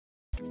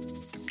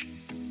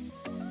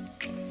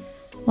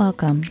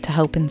Welcome to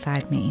Hope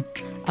Inside Me,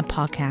 a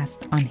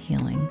podcast on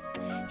healing.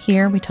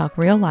 Here we talk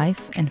real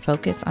life and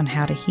focus on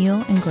how to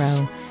heal and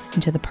grow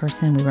into the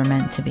person we were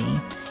meant to be,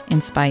 in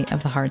spite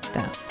of the hard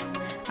stuff.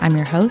 I'm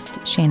your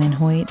host, Shannon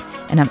Hoyt,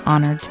 and I'm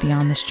honored to be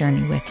on this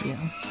journey with you.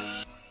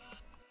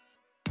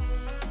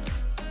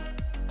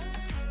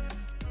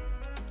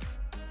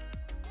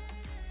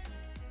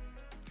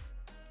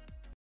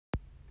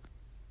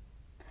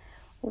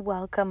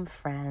 Welcome,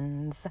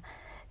 friends.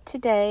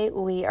 Today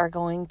we are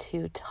going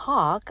to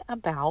talk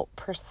about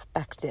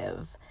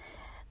perspective.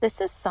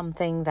 This is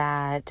something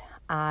that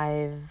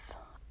I've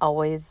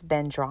always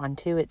been drawn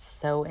to. It's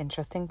so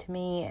interesting to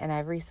me, and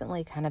I've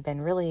recently kind of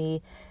been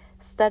really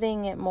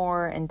studying it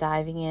more and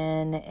diving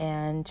in,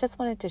 and just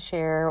wanted to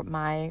share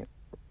my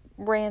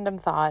random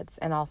thoughts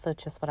and also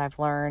just what I've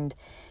learned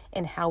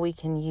and how we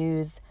can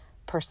use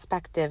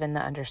perspective and the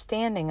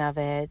understanding of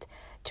it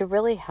to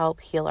really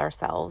help heal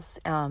ourselves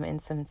in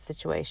some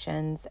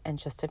situations and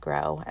just to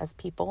grow as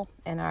people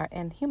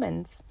and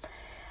humans.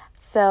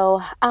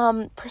 So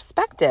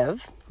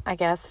perspective, I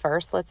guess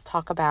first let's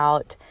talk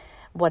about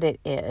what it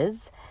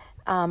is.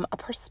 A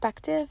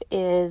perspective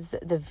is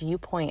the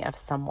viewpoint of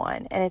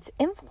someone, and it's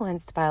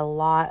influenced by a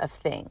lot of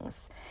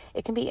things.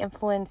 It can be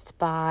influenced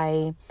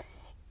by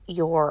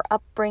your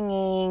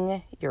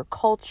upbringing, your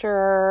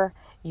culture,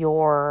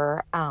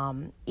 your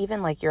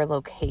even like your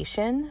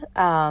location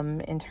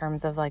in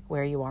terms of like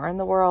where you are in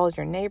the world,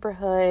 your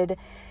neighborhood,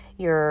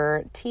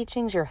 your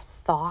teachings, your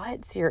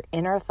thoughts, your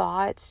inner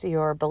thoughts,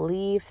 your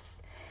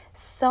beliefs.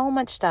 So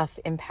much stuff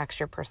impacts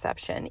your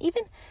perception,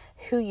 even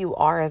who you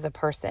are as a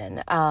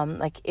person.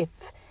 Like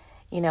if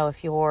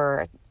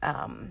you're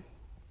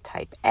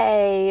type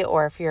A,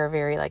 or if you're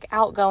very like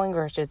outgoing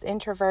versus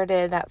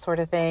introverted, that sort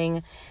of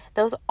thing,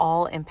 those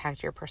all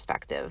impact your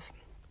perspective,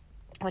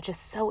 which is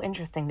so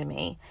interesting to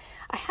me.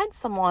 I had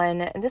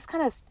someone, and this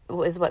kind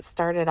of is what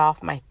started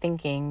off my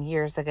thinking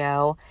years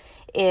ago,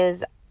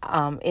 is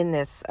in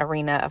this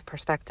arena of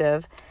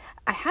perspective.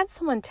 I had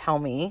someone tell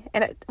me,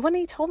 and when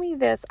he told me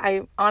this,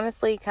 I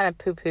honestly kind of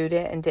poo-pooed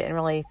it and didn't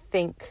really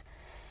think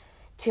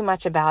too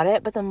much about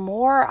it. But the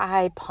more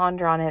I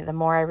ponder on it, the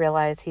more I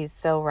realize he's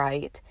so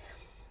right.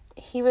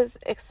 He was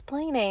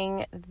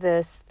explaining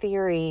this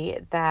theory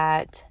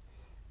that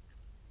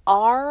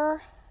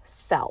our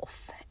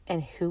self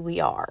and who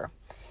we are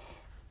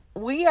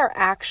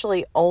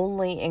actually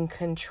only in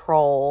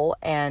control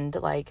and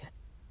like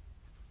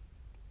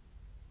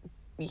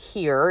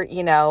here,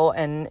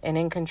 and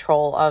in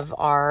control of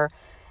our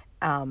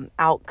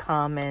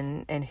outcome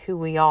and who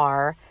we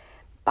are.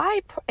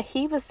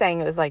 He was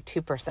saying it was like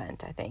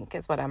 2%, I think,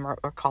 is what I'm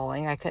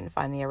recalling. I couldn't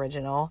find the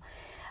original.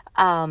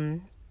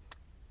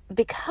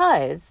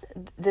 Because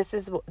this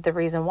is the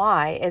reason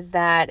why, is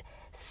that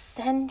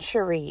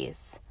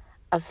centuries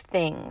of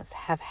things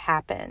have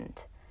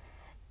happened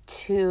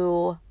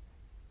to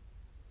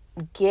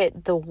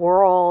get the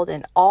world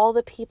and all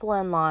the people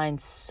in line.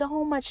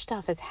 So much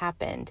stuff has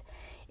happened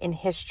in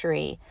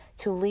history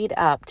to lead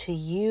up to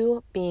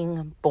you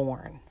being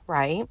born,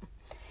 right?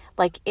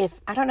 Like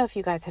I don't know if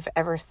you guys have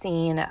ever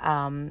seen,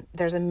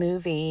 there's a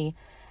movie,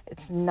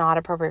 it's not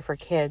appropriate for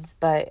kids,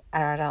 but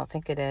I don't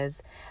think it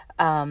is.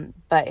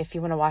 But if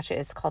you want to watch it,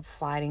 it's called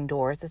Sliding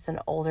Doors. It's an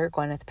older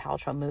Gwyneth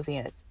Paltrow movie,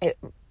 and it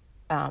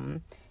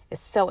is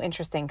so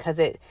interesting because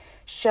it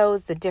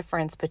shows the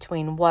difference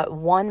between what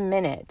 1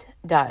 minute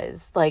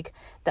does, like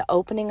the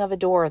opening of a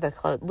door,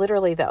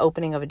 literally the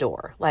opening of a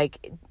door.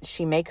 Like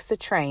she makes a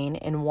train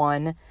in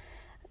one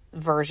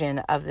version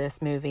of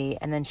this movie,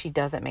 and then she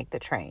doesn't make the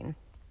train.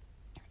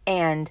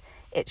 And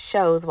it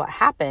shows what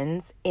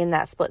happens in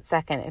that split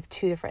second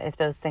if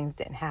those things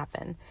didn't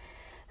happen.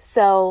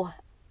 So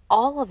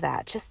all of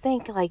that, just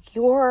think like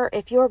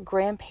if your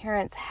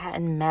grandparents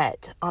hadn't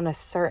met on a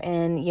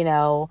certain,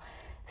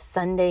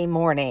 Sunday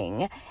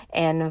morning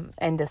and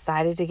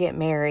decided to get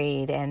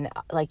married, and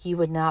like you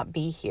would not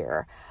be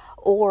here.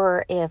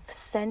 Or if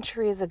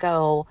centuries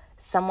ago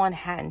someone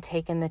hadn't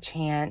taken the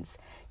chance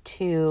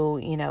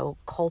to,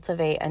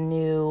 cultivate a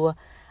new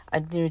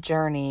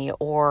journey,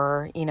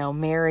 or,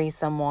 marry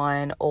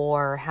someone,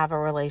 or have a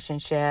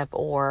relationship,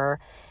 or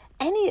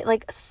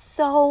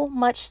so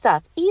much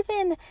stuff.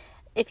 Even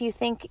if you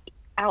think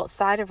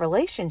outside of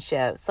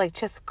relationships, like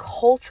just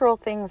cultural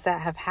things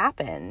that have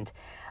happened,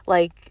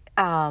 like,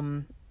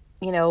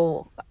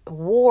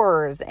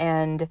 wars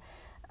and,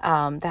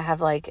 that have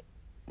like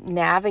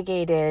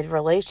navigated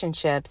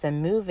relationships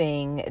and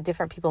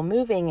different people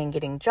moving and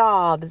getting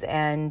jobs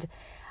and,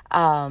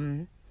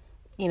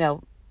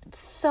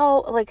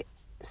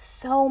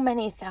 so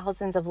many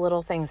thousands of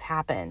little things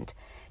happened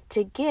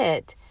to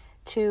get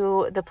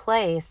to the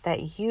place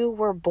that you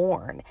were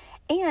born.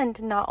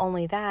 And not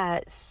only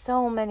that,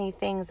 so many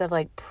things of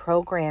like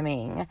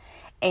programming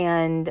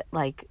and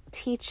like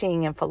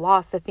teaching and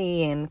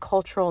philosophy and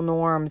cultural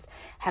norms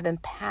have been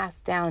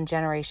passed down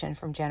generation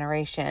from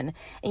generation.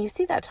 And you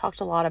see that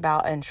talked a lot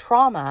about in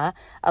trauma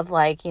of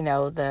like,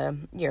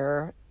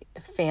 your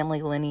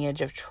family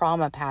lineage of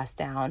trauma passed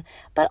down,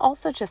 but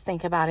also just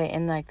think about it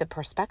in like the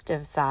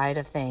perspective side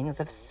of things,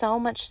 of so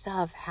much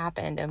stuff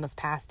happened and was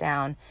passed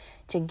down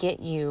to get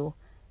you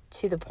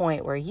to the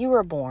point where you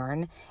were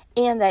born,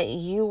 and that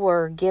you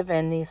were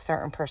given these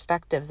certain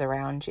perspectives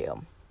around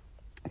you.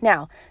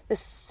 Now, the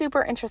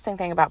super interesting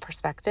thing about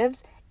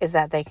perspectives is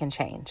that they can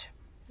change,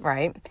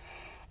 right?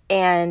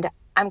 And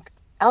I'm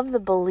of the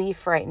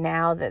belief right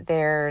now that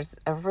there's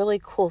a really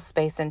cool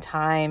space and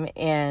time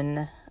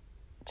in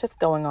just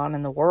going on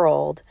in the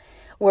world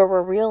where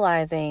we're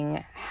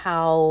realizing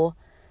how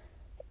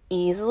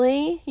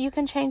easily you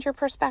can change your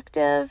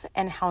perspective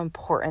and how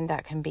important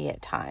that can be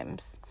at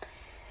times.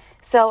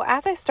 So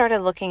as I started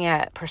looking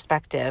at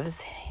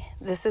perspectives,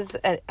 this is,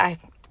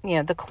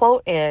 the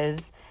quote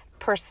is,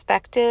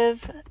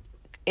 perspective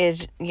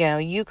is,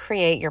 you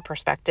create your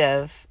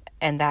perspective,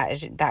 and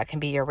that can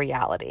be your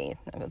reality.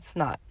 It's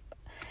not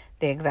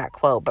the exact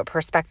quote, but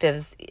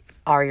perspectives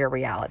are your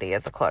reality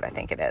is a quote, I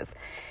think it is.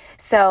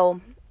 So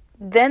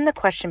then the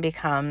question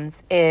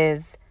becomes,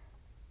 is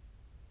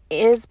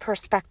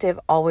perspective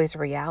always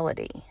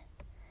reality?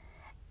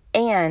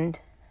 And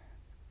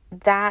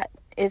that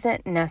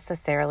isn't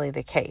necessarily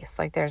the case.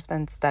 Like, there's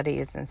been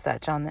studies and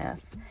such on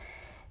this.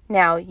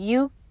 Now,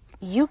 you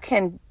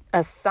can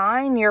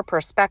assign your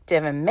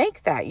perspective and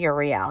make that your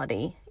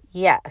reality.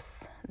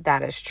 Yes,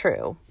 that is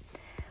true.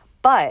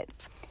 But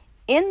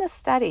in the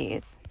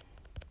studies,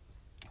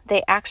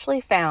 they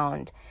actually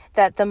found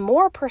that the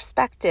more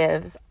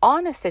perspectives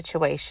on a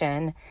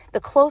situation, the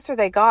closer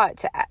they got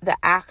to the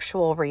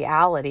actual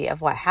reality of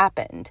what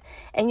happened.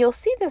 And you'll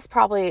see this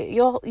probably,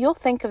 you'll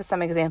think of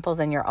some examples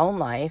in your own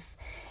life.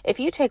 If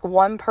you take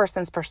one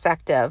person's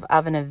perspective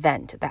of an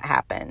event that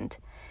happened,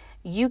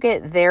 you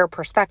get their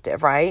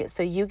perspective, right?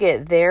 So you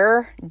get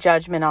their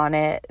judgment on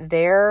it,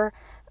 their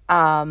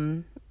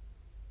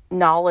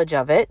knowledge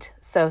of it.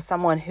 So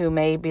someone who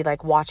may be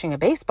like watching a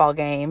baseball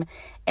game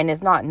and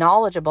is not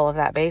knowledgeable of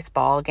that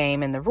baseball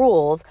game and the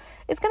rules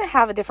is going to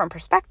have a different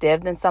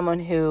perspective than someone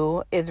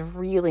who is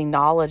really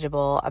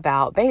knowledgeable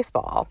about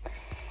baseball.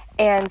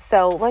 And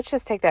so let's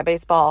just take that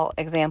baseball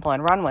example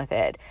and run with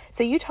it.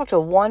 So you talk to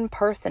one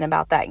person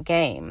about that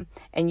game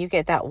and you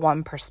get that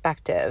one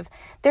perspective.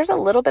 There's a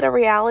little bit of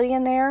reality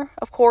in there,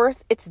 of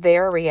course. It's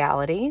their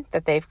reality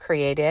that they've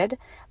created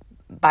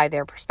by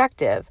their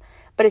perspective.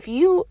 But if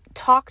you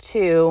talk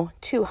to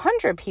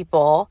 200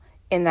 people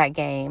in that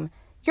game,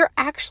 you're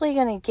actually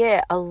going to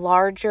get a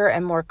larger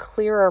and more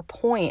clearer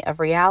point of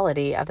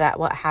reality of that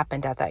what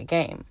happened at that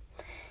game.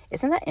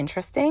 Isn't that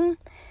interesting?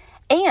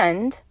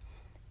 And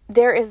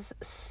there is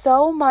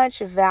so much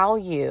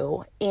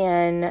value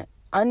in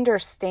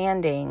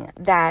understanding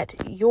that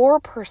your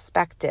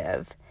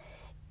perspective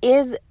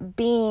is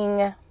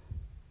being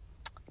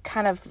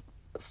kind of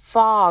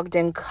fogged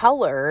and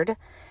colored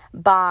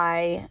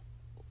by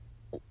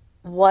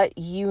what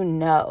you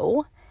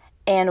know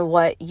and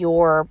what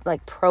your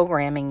like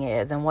programming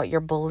is and what your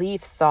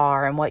beliefs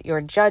are and what your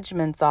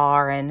judgments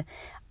are, and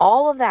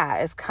all of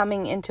that is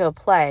coming into a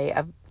play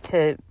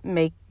to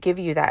give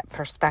you that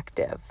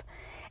perspective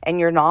and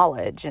your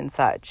knowledge and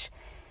such.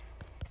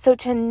 So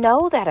to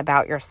know that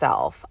about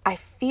yourself, I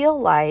feel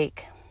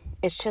like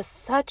it's just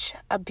such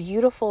a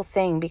beautiful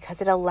thing,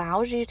 because it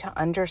allows you to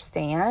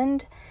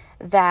understand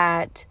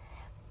that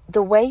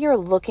the way you're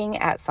looking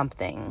at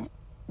something,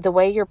 the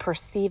way you're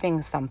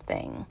perceiving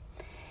something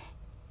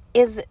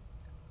is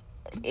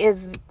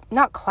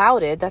not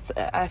clouded.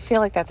 I feel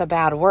like that's a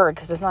bad word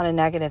because it's not a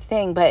negative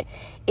thing, but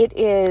it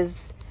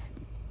is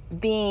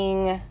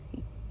being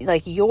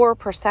like your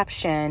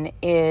perception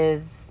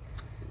is,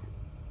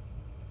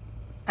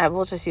 I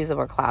will just use the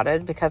word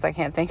clouded because I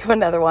can't think of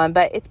another one,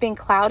 but it's being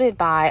clouded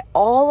by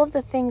all of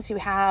the things you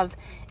have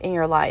in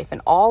your life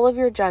and all of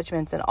your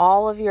judgments and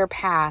all of your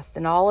past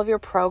and all of your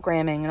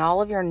programming and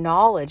all of your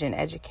knowledge and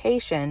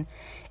education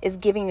is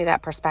giving you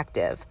that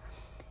perspective.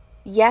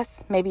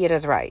 Yes, maybe it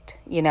is right.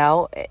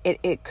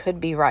 It could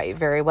be right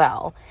very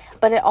well,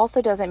 but it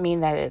also doesn't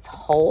mean that it's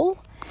whole.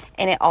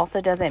 And it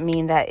also doesn't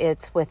mean that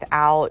it's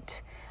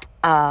without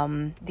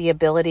the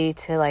ability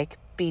to like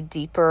be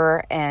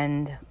deeper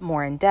and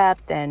more in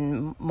depth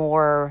and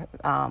more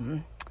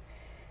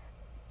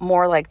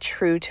like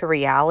true to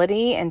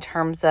reality in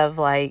terms of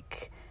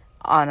like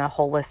on a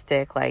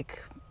holistic,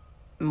 like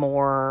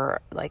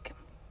more like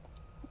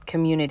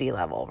community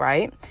level,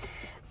 right?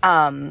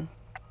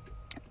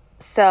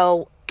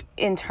 So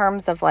in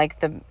terms of like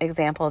the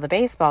example of the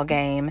baseball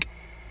game,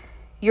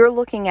 you're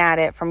looking at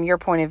it from your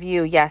point of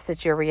view. Yes,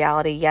 it's your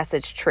reality. Yes,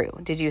 it's true.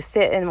 Did you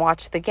sit and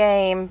watch the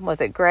game? Was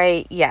it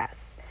great?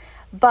 Yes.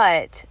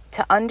 But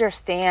to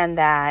understand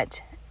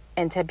that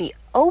and to be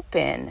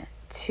open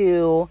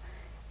to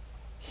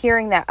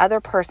hearing that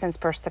other person's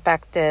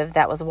perspective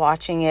that was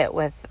watching it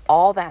with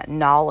all that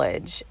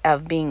knowledge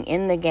of being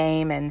in the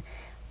game and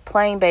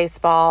playing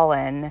baseball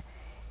and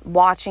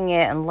watching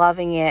it and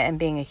loving it and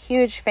being a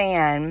huge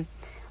fan,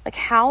 like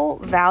how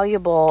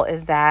valuable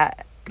is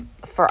that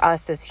for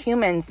us as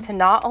humans to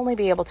not only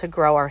be able to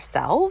grow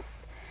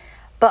ourselves,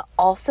 but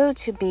also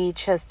to be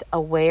just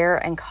aware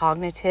and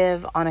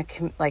cognitive on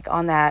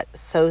on that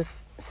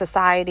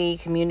society,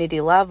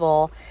 community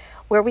level,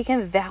 where we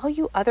can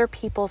value other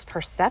people's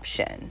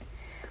perception.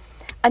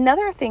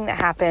 Another thing that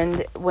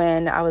happened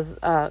when I was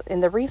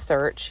in the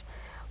research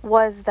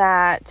was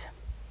that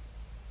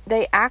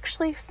they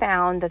actually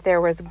found that there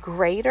was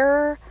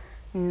greater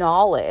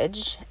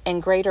knowledge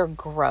and greater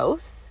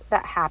growth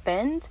that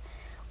happened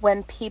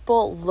when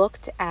people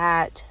looked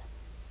at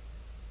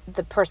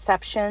the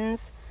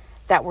perceptions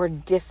that were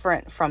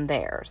different from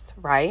theirs,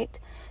 right?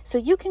 So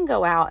you can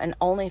go out and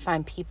only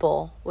find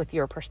people with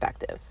your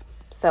perspective.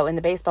 So in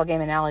the baseball game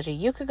analogy,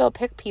 you could go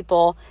pick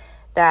people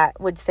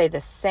that would say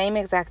the same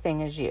exact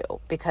thing as you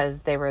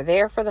because they were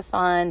there for the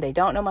fun, they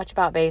don't know much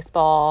about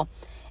baseball,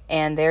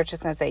 and they're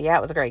just going to say, yeah,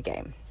 it was a great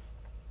game.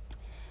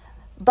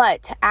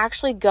 But to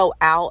actually go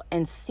out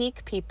and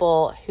seek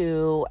people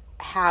who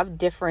have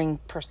differing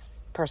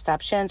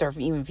perceptions or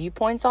even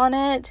viewpoints on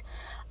it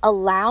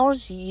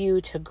allows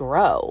you to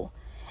grow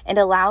and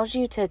allows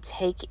you to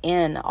take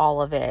in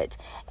all of it.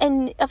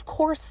 And of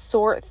course,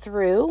 sort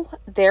through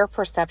their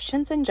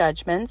perceptions and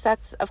judgments.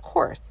 That's, of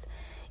course,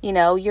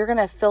 you're going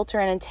to filter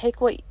in and take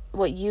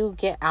what you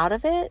get out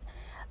of it.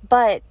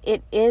 But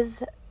it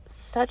is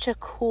such a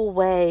cool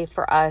way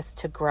for us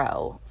to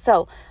grow.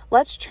 So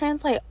let's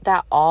translate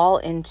that all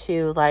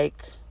into like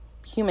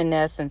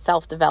humanness and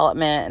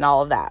self-development and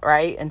all of that,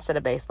 right? Instead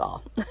of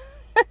baseball.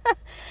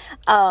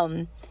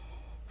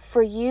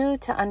 For you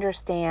to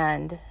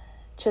understand,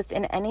 just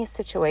in any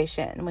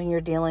situation, when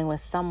you're dealing with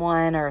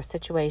someone or a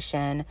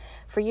situation,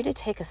 for you to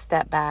take a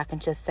step back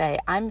and just say,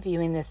 I'm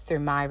viewing this through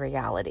my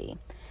reality.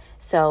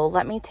 So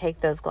let me take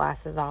those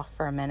glasses off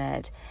for a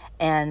minute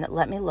and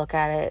let me look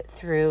at it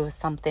through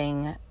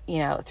something,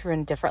 through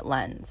a different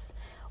lens.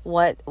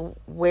 What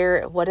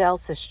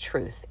else is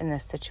truth in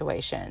this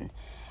situation?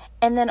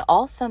 And then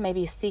also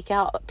maybe seek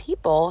out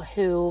people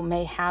who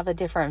may have a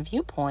different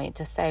viewpoint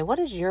to say, what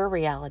is your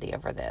reality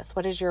over this?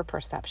 What is your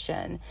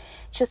perception?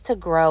 Just to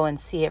grow and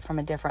see it from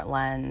a different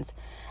lens.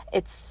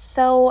 It's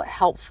so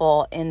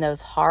helpful in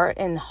those hard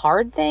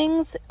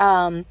things.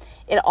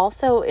 It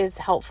also is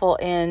helpful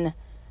in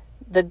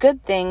the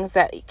good things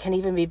that can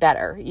even be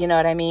better. You know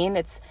what I mean?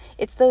 It's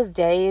those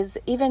days,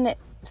 even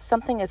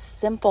something as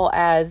simple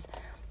as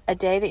a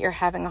day that you're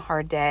having a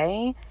hard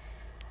day,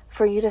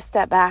 for you to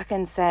step back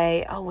and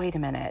say, oh, wait a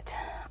minute,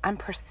 I'm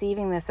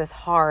perceiving this as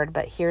hard,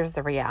 but here's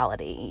the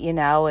reality, it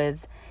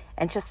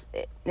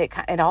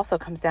also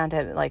comes down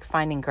to like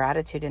finding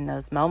gratitude in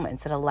those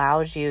moments. It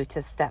allows you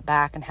to step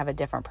back and have a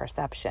different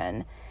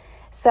perception.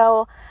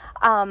 So,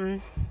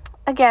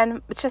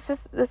 again,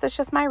 this is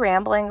just my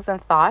ramblings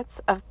and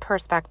thoughts of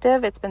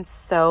perspective. It's been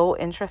so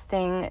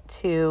interesting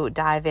to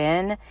dive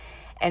in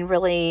and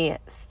really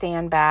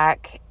stand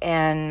back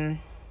and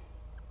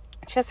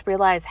just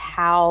realize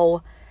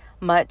how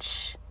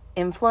much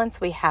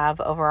influence we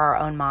have over our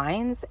own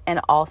minds,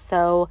 and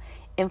also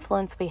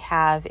influence we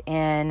have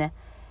in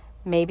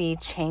maybe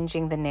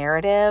changing the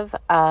narrative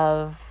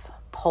of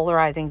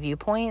polarizing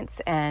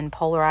viewpoints and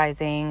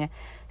polarizing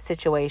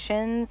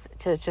situations,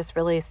 to just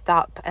really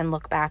stop and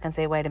look back and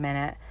say, wait a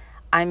minute,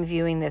 I'm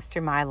viewing this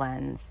through my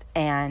lens,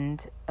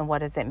 and what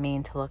does it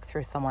mean to look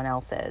through someone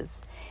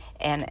else's,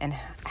 and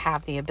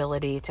have the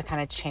ability to kind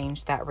of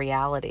change that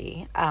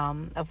reality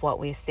of what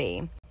we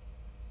see.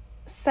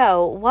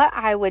 So what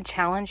I would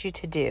challenge you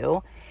to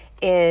do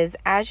is,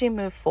 as you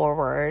move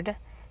forward,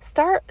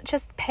 start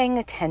just paying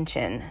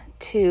attention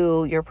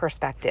to your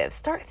perspective.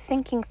 Start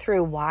thinking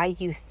through why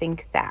you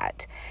think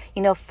that.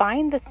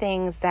 Find the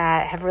things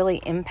that have really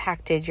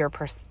impacted your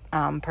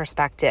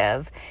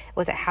perspective.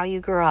 Was it how you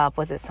grew up?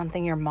 Was it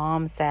something your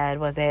mom said?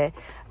 Was it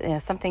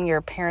something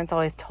your parents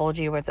always told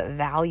you? Was it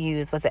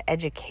values? Was it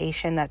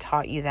education that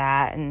taught you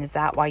that? And is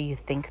that why you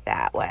think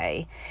that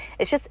way?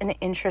 It's just an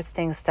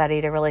interesting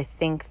study to really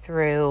think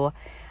through,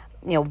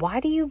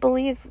 why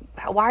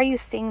are you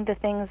seeing the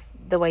things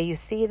the way you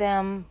see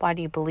them? Why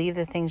do you believe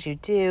the things you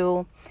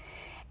do?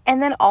 And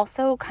then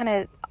also kind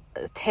of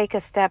take a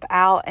step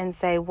out and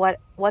say,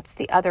 what's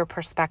the other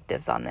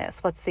perspectives on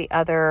this? What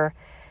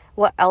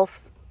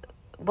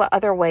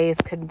other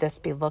ways could this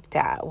be looked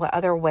at? What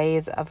other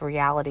ways of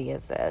reality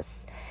is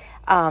this?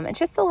 And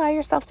just allow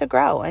yourself to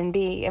grow and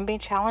be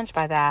challenged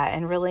by that,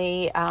 and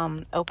really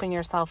open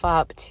yourself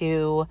up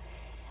to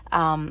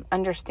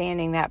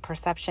understanding that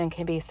perception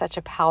can be such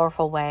a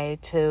powerful way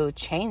to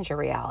change your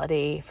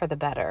reality for the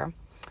better.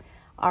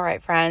 All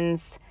right,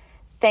 friends,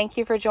 thank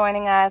you for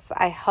joining us.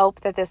 I hope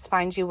that this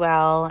finds you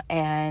well,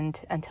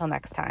 and until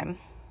next time.